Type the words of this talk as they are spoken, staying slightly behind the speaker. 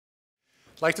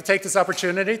I'd like to take this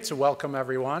opportunity to welcome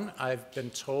everyone. I've been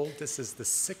told this is the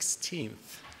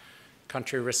 16th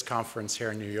Country Risk Conference here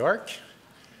in New York.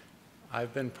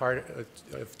 I've been part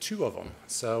of 2 of them,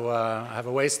 so I have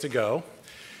a ways to go.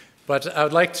 But I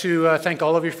would like to thank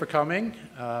all of you for coming,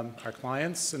 our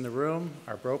clients in the room,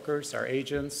 our brokers, our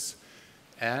agents,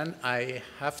 and I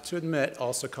have to admit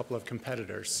also a couple of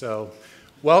competitors. So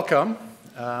welcome.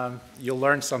 You'll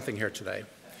learn something here today.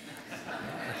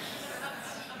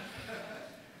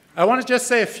 I want to just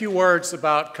say a few words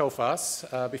about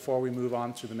Coface before we move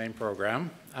on to the main program.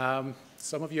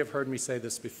 Some of you have heard me say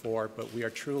this before, but we are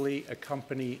truly a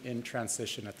company in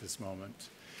transition at this moment.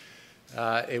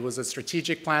 It was a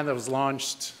strategic plan that was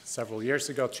launched several years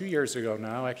ago, 2 years ago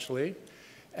now actually,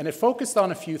 and it focused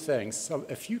on a few things, so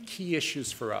a few key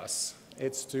issues for us.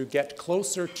 It's to get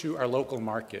closer to our local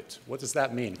market. What does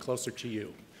that mean, closer to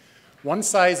you? One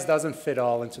size doesn't fit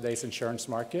all in today's insurance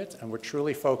market, and we're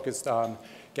truly focused on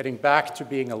getting back to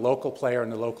being a local player in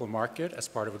the local market as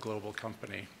part of a global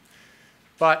company.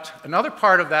 But another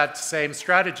part of that same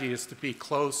strategy is to be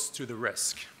close to the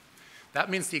risk. That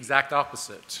means the exact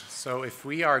opposite. So if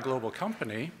we are a global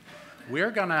company,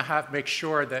 we're going to make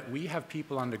sure that we have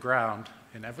people on the ground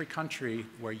in every country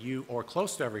where you, or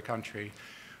close to every country,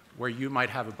 where you might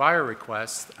have a buyer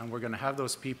request, and we're going to have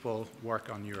those people work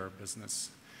on your business.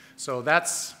 So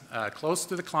that's close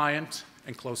to the client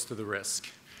and close to the risk.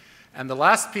 And the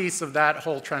last piece of that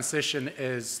whole transition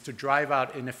is to drive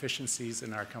out inefficiencies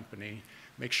in our company,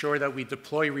 make sure that we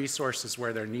deploy resources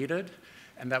where they're needed,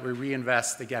 and that we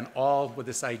reinvest, again, all with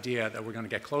this idea that we're going to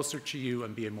get closer to you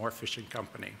and be a more efficient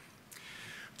company.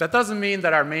 That doesn't mean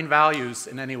that our main values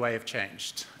in any way have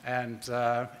changed. And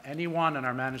anyone in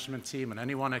our management team and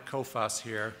anyone at Coface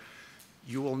here,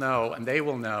 you will know, and they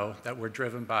will know, that we're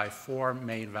driven by 4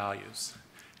 main values: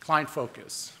 client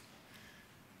focus,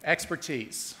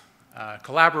 expertise,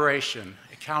 collaboration,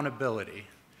 accountability.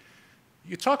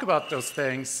 You talk about those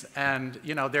things, and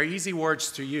they're easy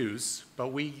words to use, but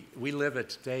we live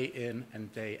it day in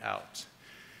and day out.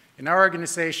 In our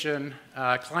organization,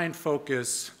 client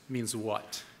focus means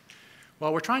what?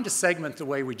 Well, we're trying to segment the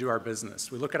way we do our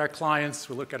business. We look at our clients,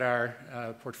 we look at our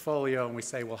portfolio, and we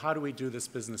say, well, how do we do this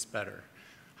business better?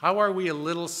 How are we a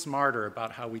little smarter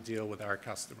about how we deal with our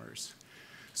customers?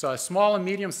 So a small and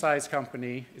medium-sized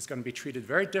company is going to be treated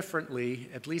very differently,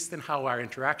 at least in how our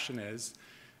interaction is,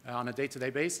 on a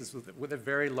day-to-day basis with a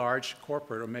very large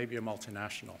corporate or maybe a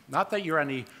multinational. Not that you're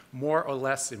any more or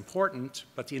less important,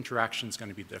 but the interaction is going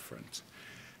to be different.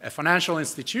 A financial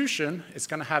institution is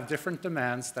going to have different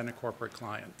demands than a corporate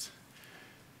client.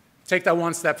 Take that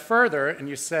one step further and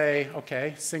you say,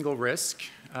 okay, single risk.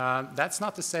 That's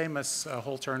not the same as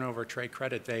whole turnover trade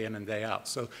credit day in and day out.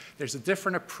 So there's a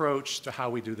different approach to how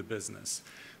we do the business.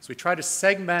 So we try to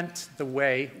segment the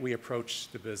way we approach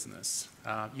the business.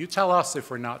 You tell us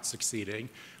if we're not succeeding.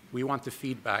 We want the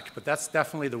feedback, but that's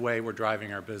definitely the way we're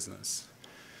driving our business.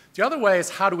 The other way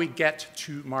is, how do we get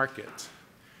to market?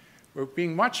 We're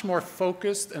being much more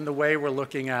focused in the way we're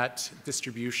looking at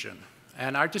distribution.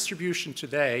 And our distribution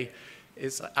today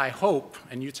is, I hope,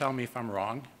 and you tell me if I'm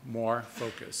wrong, more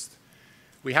focused.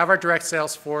 We have our direct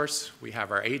sales force, we have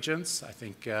our agents, I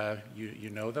think you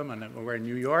know them, and we're in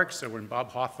New York, so we're in Bob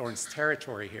Hawthorne's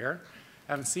territory here.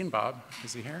 I haven't seen Bob.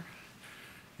 Is he here?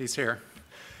 He's here.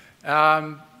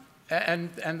 And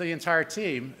the entire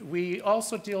team. We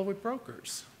also deal with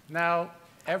brokers. Now,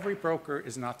 every broker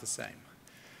is not the same.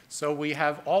 So we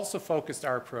have also focused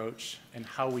our approach in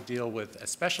how we deal with a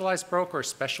specialized broker, a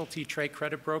specialty trade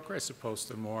credit broker, as opposed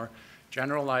to a more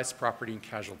generalized property and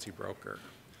casualty broker.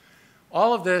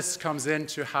 All of this comes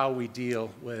into how we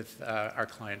deal with our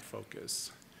client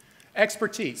focus.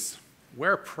 Expertise.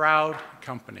 We're a proud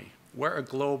company. We're a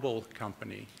global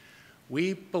company.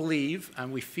 We believe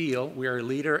and we feel we are a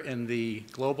leader in the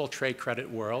global trade credit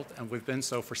world, and we've been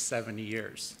so for 70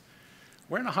 years.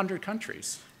 We're in 100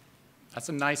 countries. That's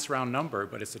a nice round number,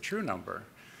 but it's a true number.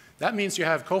 That means you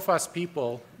have Coface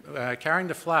people carrying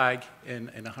the flag in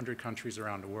 100 countries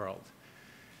around the world.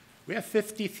 We have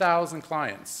 50,000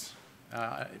 clients.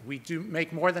 We do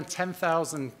make more than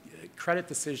 10,000 credit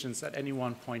decisions at any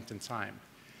one point in time.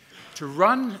 To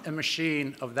run a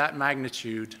machine of that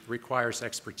magnitude requires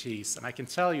expertise. And I can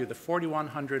tell you the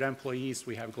 4,100 employees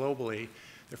we have globally,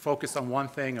 they're focused on one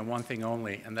thing and one thing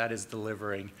only, and that is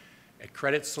delivering a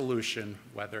credit solution,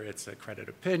 whether it's a credit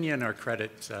opinion or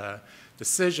credit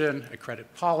decision, a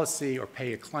credit policy, or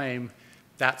pay a claim.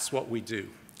 That's what we do.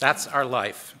 That's our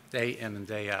life, day in and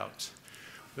day out.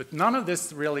 But none of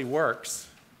this really works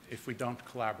if we don't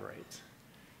collaborate,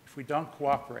 if we don't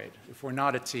cooperate, if we're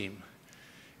not a team.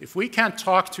 If we can't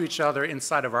talk to each other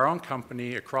inside of our own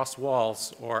company, across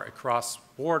walls or across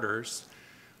borders,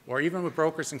 or even with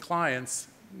brokers and clients,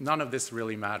 none of this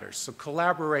really matters. So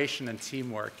collaboration and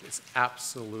teamwork is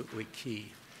absolutely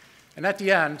key. And at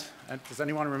the end, does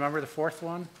anyone remember the fourth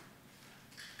one?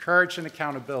 Courage and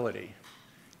accountability.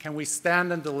 Can we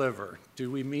stand and deliver?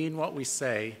 Do we mean what we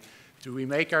say? Do we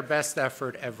make our best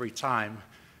effort every time?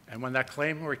 And when that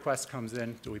claim request comes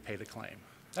in, do we pay the claim?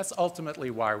 That's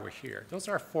ultimately why we're here. Those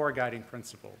are our 4 guiding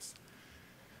principles.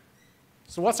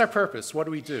 So what's our purpose? What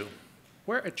do we do?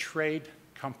 We're a trade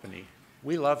company.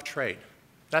 We love trade.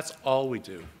 That's all we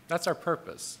do. That's our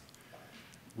purpose.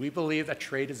 We believe that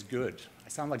trade is good. I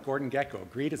sound like Gordon Gekko.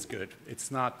 Greed is good.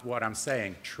 It's not what I'm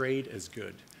saying. Trade is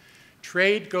good.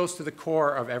 Trade goes to the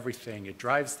core of everything. It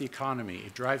drives the economy.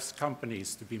 It drives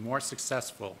companies to be more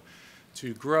successful,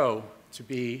 to grow, to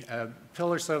be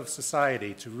pillars of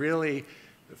society, to really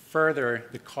further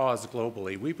the cause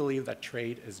globally. We believe that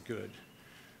trade is good.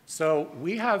 So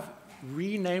we have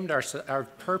renamed our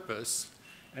purpose,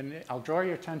 and I'll draw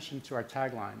your attention to our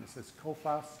tagline. It says,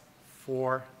 Coface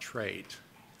for trade.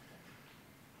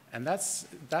 And that's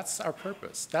our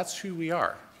purpose. That's who we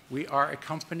are. We are a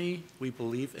company. We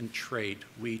believe in trade.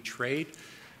 We trade,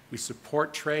 we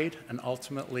support trade, and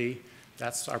ultimately,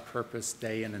 that's our purpose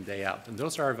day in and day out. And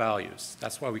those are our values.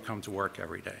 That's why we come to work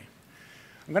every day.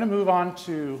 I'm going to move on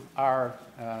to our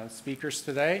speakers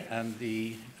today and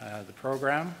the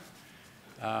program.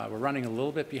 We're running a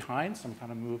little bit behind, so I'm going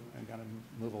to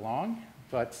move along.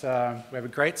 But we have a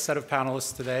great set of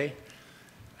panelists today.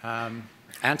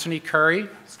 Anthony Currie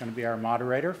is going to be our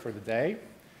moderator for the day.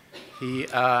 He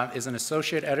is an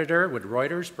associate editor with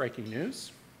Reuters Breakingviews.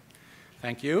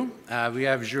 Thank you. We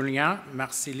have Julien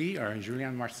Marcilly, or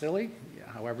Julien Marcilly,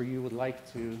 however you would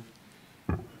like to.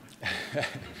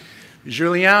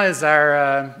 Julien is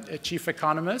our chief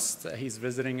economist. He's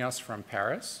visiting us from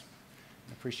Paris.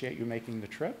 I appreciate you making the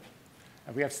trip.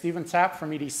 We have Stephen Tapp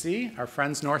from EDC, our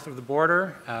friends north of the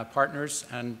border, partners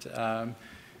and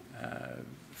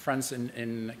friends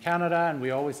in Canada, and we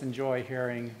always enjoy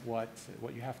hearing what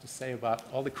you have to say about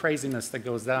all the craziness that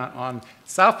goes on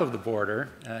south of the border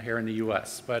here in the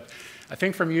US. But I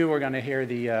think from you, we're going to hear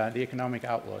the economic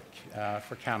outlook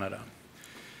for Canada.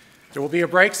 There will be a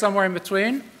break somewhere in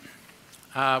between.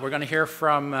 We're going to hear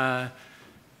from,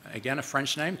 again, a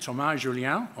French name, Thomas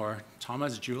Julien, or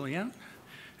Thomas Julien.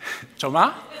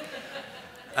 Thomas?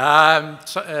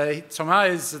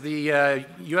 Thomas is the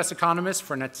U.S. economist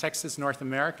for Natixis North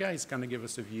America. He's going to give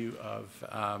us a view of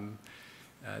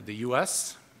the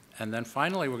U.S. And then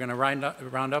finally, we're going to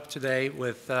round up today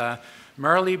with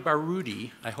Murali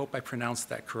Baroudi. I hope I pronounced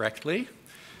that correctly.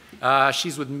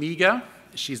 She's with MEGA.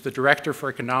 She's the Director for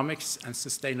Economics and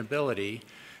Sustainability.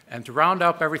 And to round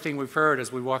up everything we've heard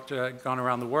as we've gone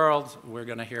around the world, we're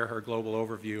going to hear her global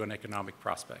overview and economic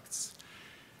prospects.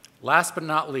 Last but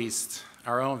not least,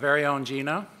 our very own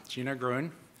Gina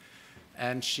Gruen,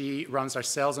 and she runs our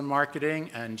sales and marketing,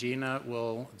 and Gina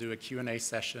will do a Q&A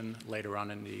session later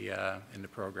on in the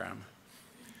program.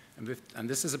 And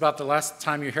this is about the last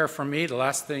time you hear from me. The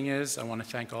last thing is I want to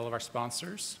thank all of our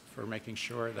sponsors for making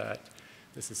sure that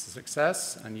this is a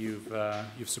success, and you've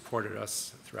supported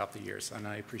us throughout the years, and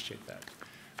I appreciate that.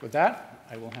 With that,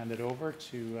 I will hand it over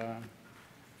to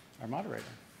our moderator.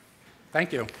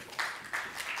 Thank you.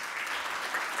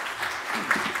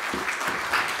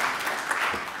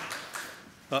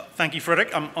 Well, thank you,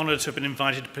 Fredrik. I'm honored to have been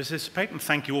invited to participate, and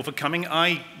thank you all for coming.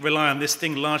 I rely on this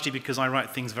thing largely because I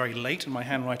write things very late, and my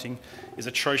handwriting is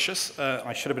atrocious.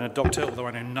 I should have been a doctor, although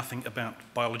I know nothing about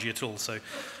biology at all, so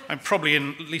I'm probably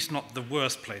in at least not the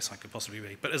worst place I could possibly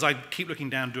be. But as I keep looking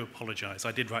down, I do apologize.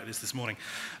 I did write this morning.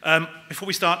 Before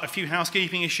we start, a few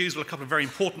housekeeping issues, well, a couple of very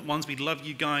important ones. We'd love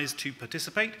you guys to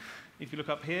participate. If you look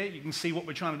up here, you can see what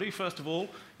we're trying to do. First of all,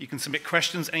 you can submit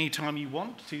questions anytime you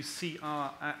want to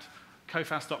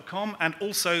cr@coface.com, and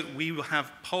also we will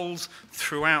have polls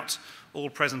throughout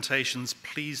all presentations.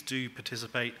 Please do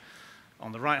participate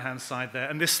on the right-hand side there.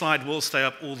 And this slide will stay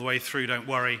up all the way through, don't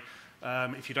worry.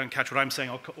 If you don't catch what I'm saying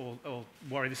or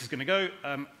worry, this is going to go.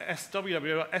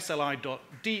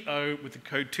 www.sli.do with the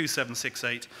code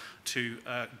 2768 to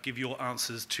give your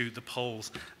answers to the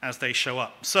polls as they show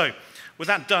up. So with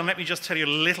that done, let me just tell you a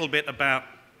little bit about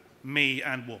me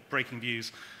and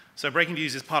Breakingviews. So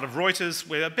Breakingviews is part of Reuters.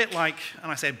 We're a bit like,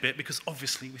 and I say a bit because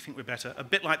obviously we think we're better, a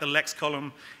bit like the Lex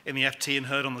column in the FT and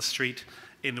Heard on the Street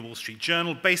in the Wall Street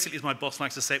Journal. Basically, as my boss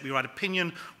likes to say, we write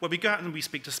opinion where we go out and we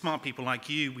speak to smart people like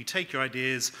you. We take your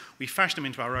ideas, we fashion them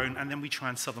into our own, and then we try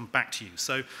and sell them back to you.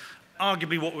 So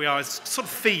arguably what we are is sort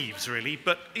of thieves, really.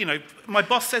 But, you know, my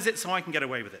boss says it, so I can get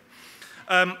away with it.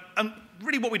 And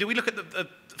really what we do, we look at the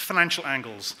financial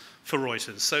angles for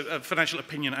Reuters, so financial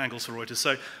opinion angles for Reuters.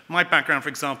 So my background, for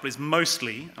example, is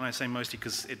mostly, and I say mostly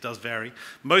because it does vary,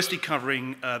 mostly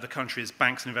covering the country's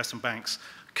banks and investment banks,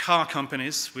 car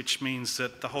companies, which means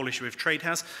that the whole issue of trade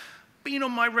has been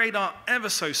on my radar ever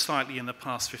so slightly in the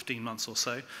past 15 months or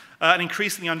so. And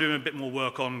increasingly I'm doing a bit more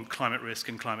work on climate risk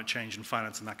and climate change and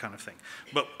finance and that kind of thing.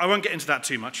 But I won't get into that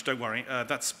too much, don't worry.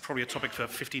 That's probably a topic for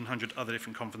 1,500 other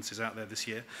different conferences out there this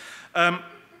year.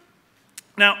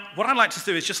 Now, what I'd like to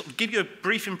do is just give you a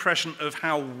brief impression of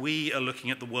how we are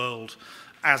looking at the world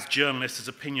as journalists, as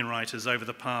opinion writers over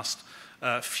the past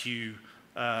few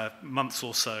months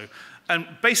or so. And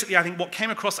basically, I think what came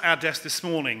across our desk this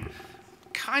morning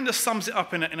kind of sums it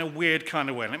up in a weird kind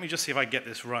of way. Let me just see if I get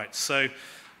this right. So,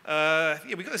 yeah,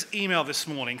 we got this email this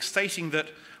morning stating that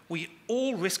we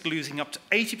all risk losing up to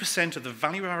 80% of the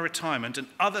value of our retirement and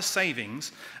other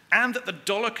savings, and that the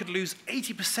dollar could lose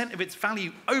 80% of its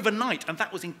value overnight, and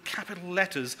that was in capital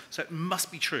letters, so it must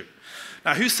be true.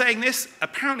 Now, who's saying this?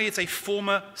 Apparently it's a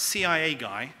former CIA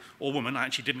guy, or woman, I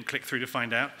actually didn't click through to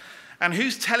find out. And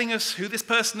who's telling us who this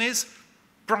person is?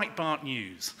 Breitbart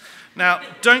News. Now,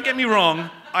 don't get me wrong,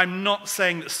 I'm not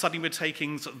saying that suddenly we're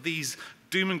taking sort of these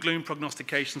doom and gloom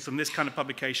prognostications from this kind of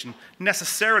publication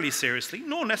necessarily seriously,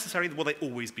 nor necessarily will they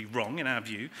always be wrong in our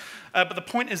view. But the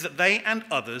point is that they and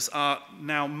others are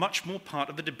now much more part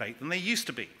of the debate than they used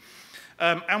to be.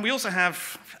 And we also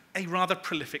have a rather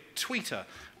prolific tweeter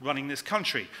running this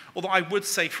country. Although I would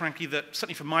say, frankly, that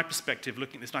certainly from my perspective,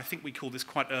 looking at this, and I think we called this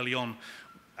quite early on,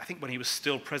 I think when he was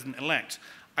still president-elect,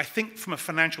 I think from a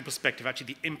financial perspective,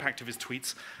 actually, the impact of his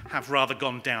tweets have rather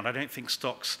gone down. I don't think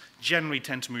stocks generally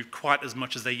tend to move quite as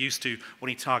much as they used to when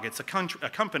he targets a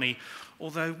company,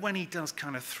 although when he does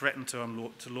kind of threaten to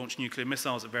launch nuclear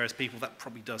missiles at various people, that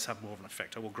probably does have more of an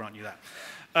effect. I will grant you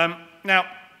that. Now,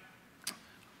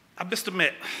 I must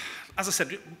admit, as I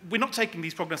said, we're not taking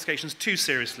these prognostications too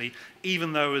seriously,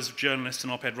 even though as journalists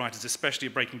and op-ed writers, especially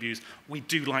at Breakingviews, we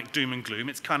do like doom and gloom.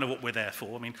 It's kind of what we're there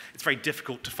for. I mean, it's very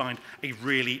difficult to find a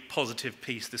really positive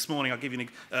piece. This morning, I'll give you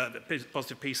a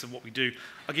positive piece of what we do.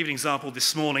 I'll give you an example.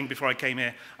 This morning, before I came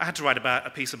here, I had to write about a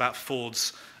piece about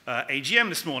Ford's AGM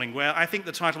this morning, where I think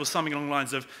the title was something along the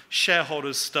lines of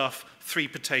shareholders stuff 3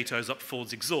 potatoes up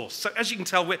Ford's exhaust. So as you can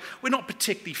tell, we're not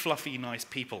particularly fluffy, nice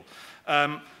people.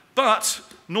 But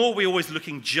nor are we always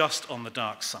looking just on the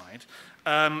dark side.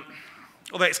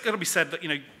 Although it's got to be said that, you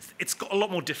know, it's got a lot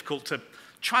more difficult to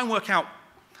try and work out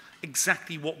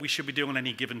exactly what we should be doing on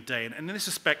any given day. And in this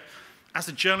respect, as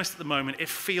a journalist at the moment, it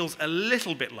feels a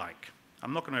little bit like,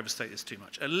 I'm not going to overstate this too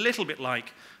much, a little bit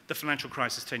like the financial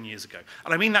crisis 10 years ago.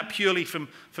 And I mean that purely from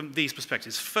these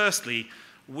perspectives. Firstly,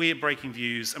 we at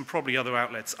Breakingviews and probably other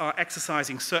outlets are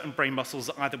exercising certain brain muscles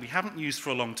that either we haven't used for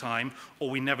a long time or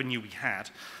we never knew we had,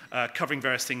 covering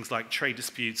various things like trade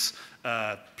disputes,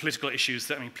 political issues.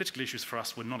 Political issues for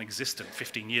us were non-existent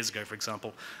 15 years ago, for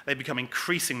example. They've become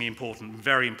increasingly important,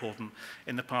 very important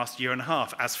in the past year and a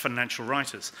half as financial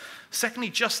writers.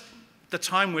 Secondly, just the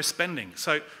time we're spending.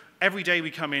 So every day we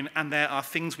come in and there are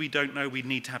things we don't know we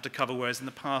need to have to cover, whereas in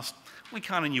the past, we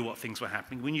kind of knew what things were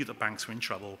happening. We knew that banks were in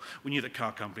trouble. We knew that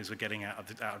car companies were getting out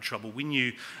of trouble. We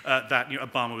knew that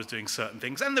Obama was doing certain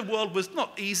things. And the world was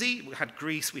not easy. We had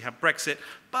Greece, we had Brexit,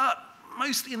 but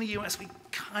mostly in the US, we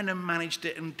kind of managed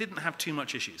it and didn't have too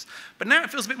much issues. But now it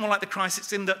feels a bit more like the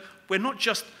crisis in that we're not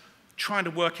just trying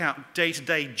to work out day to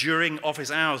day during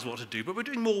office hours what to do, but we're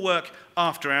doing more work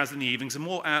after hours in the evenings and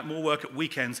more work at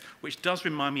weekends, which does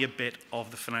remind me a bit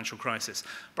of the financial crisis.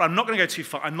 But I'm not going to go too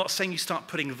far. I'm not saying you start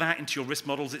putting that into your risk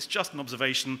models. It's just an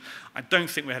observation. I don't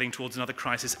think we're heading towards another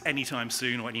crisis anytime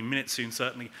soon, or any minute soon,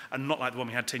 certainly, and not like the one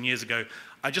we had 10 years ago.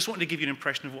 I just wanted to give you an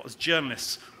impression of what, as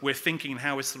journalists, we're thinking and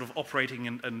how we're sort of operating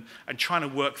and trying to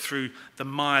work through the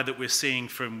mire that we're seeing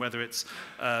from whether it's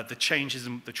the changes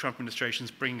in the Trump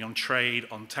administration's bringing on trade,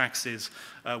 on taxes,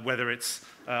 whether it's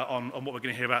on what we're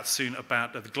going to hear about soon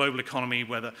about the global economy,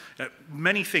 whether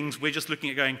many things we're just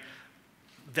looking at going,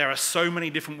 there are so many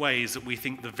different ways that we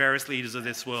think the various leaders of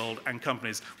this world and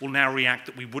companies will now react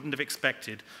that we wouldn't have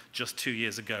expected just 2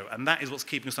 years ago. And that is what's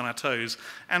keeping us on our toes.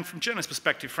 And from a journalist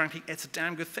perspective, frankly, it's a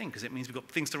damn good thing, because it means we've got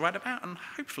things to write about, and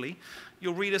hopefully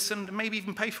you'll read us and maybe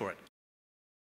even pay for it.